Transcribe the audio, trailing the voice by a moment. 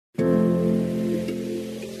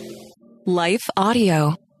Life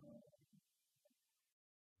Audio.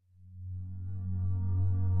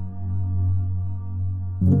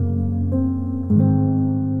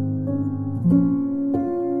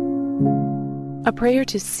 A Prayer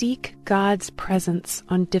to Seek God's Presence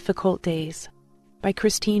on Difficult Days by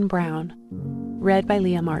Christine Brown, read by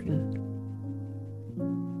Leah Martin.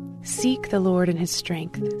 Seek the Lord in His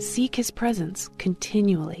strength. Seek His presence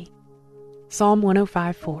continually. Psalm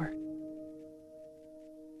 105:4.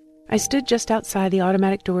 I stood just outside the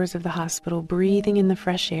automatic doors of the hospital, breathing in the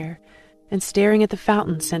fresh air and staring at the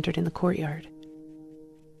fountain centered in the courtyard.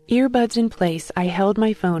 Earbuds in place, I held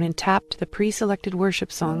my phone and tapped the pre-selected worship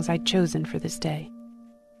songs I'd chosen for this day.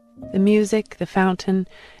 The music, the fountain,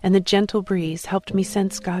 and the gentle breeze helped me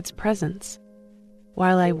sense God's presence,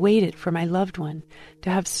 while I waited for my loved one to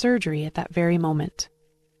have surgery at that very moment.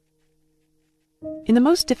 In the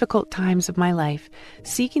most difficult times of my life,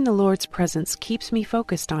 seeking the Lord's presence keeps me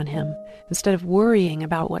focused on Him instead of worrying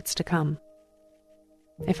about what's to come.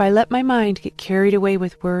 If I let my mind get carried away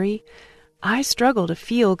with worry, I struggle to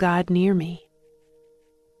feel God near me.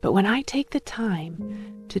 But when I take the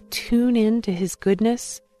time to tune in to His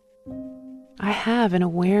goodness, I have an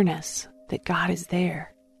awareness that God is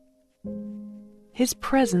there. His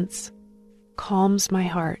presence calms my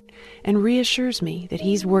heart and reassures me that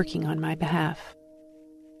He's working on my behalf.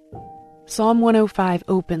 Psalm 105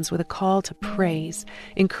 opens with a call to praise,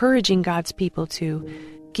 encouraging God's people to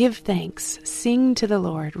give thanks, sing to the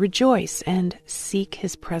Lord, rejoice, and seek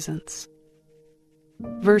His presence.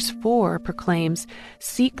 Verse 4 proclaims,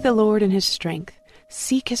 "Seek the Lord in His strength,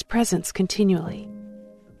 seek His presence continually."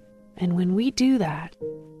 And when we do that,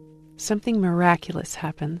 something miraculous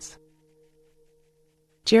happens.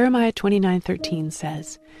 Jeremiah 29:13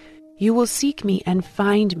 says, "You will seek me and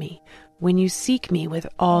find me when you seek me with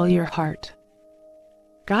all your heart."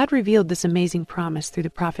 God revealed this amazing promise through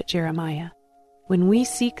the prophet Jeremiah. When we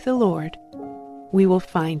seek the Lord, we will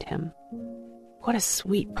find Him. What a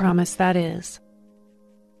sweet promise that is.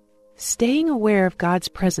 Staying aware of God's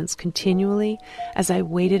presence continually as I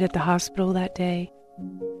waited at the hospital that day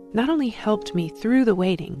not only helped me through the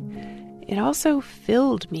waiting, it also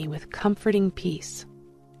filled me with comforting peace.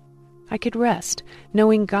 I could rest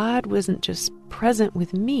knowing God wasn't just present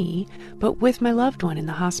with me, but with my loved one in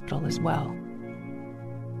the hospital as well.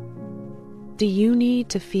 Do you need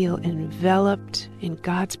to feel enveloped in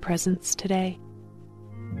God's presence today?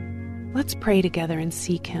 Let's pray together and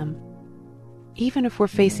seek Him. Even if we're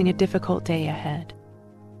facing a difficult day ahead,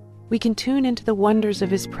 we can tune into the wonders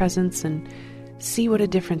of His presence and see what a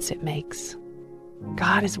difference it makes.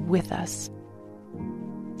 God is with us.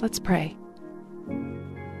 Let's pray.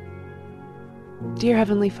 Dear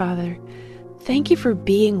Heavenly Father, thank You for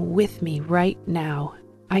being with me right now.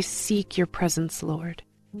 I seek Your presence, Lord.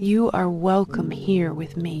 You are welcome here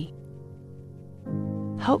with me.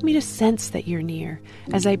 Help me to sense that You're near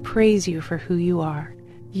as I praise You for who You are.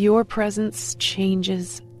 Your presence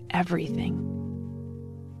changes everything.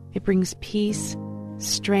 It brings peace,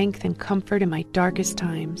 strength, and comfort in my darkest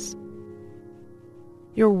times.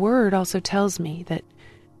 Your word also tells me that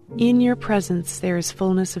in Your presence there is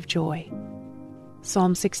fullness of joy.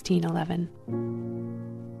 Psalm 16:11.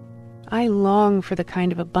 I long for the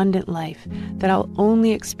kind of abundant life that I'll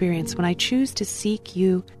only experience when I choose to seek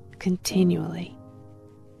You continually.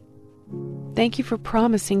 Thank You for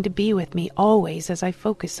promising to be with me always as I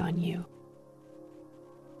focus on You.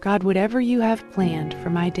 God, whatever You have planned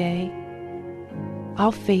for my day,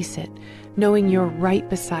 I'll face it knowing You're right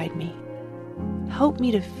beside me. Help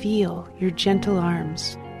me to feel Your gentle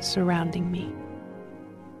arms surrounding me.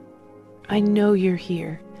 I know You're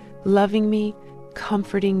here, loving me,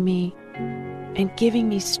 comforting me, and giving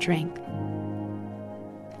me strength.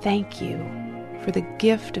 Thank You for the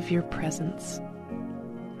gift of Your presence.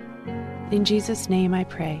 In Jesus' name I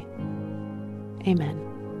pray. Amen.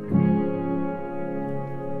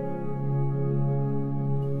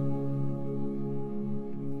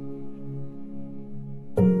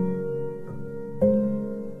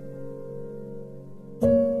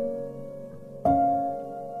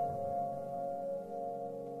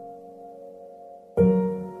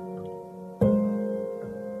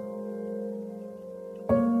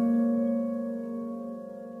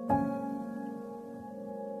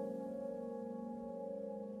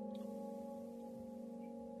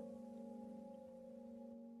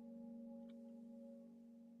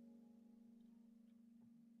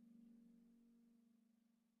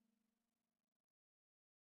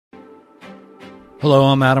 Hello,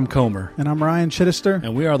 I'm Adam Comer. And I'm Ryan Chittister.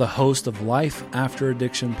 And we are the host of Life After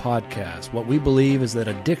Addiction podcast. What we believe is that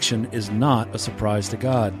addiction is not a surprise to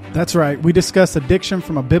God. That's right. We discuss addiction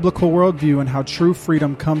from a biblical worldview and how true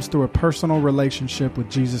freedom comes through a personal relationship with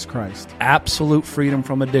Jesus Christ. Absolute freedom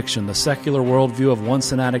from addiction. The secular worldview of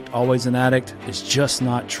once an addict, always an addict is just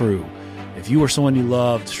not true. If you or someone you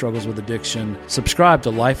loved struggles with addiction, subscribe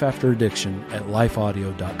to Life After Addiction at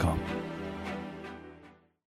lifeaudio.com.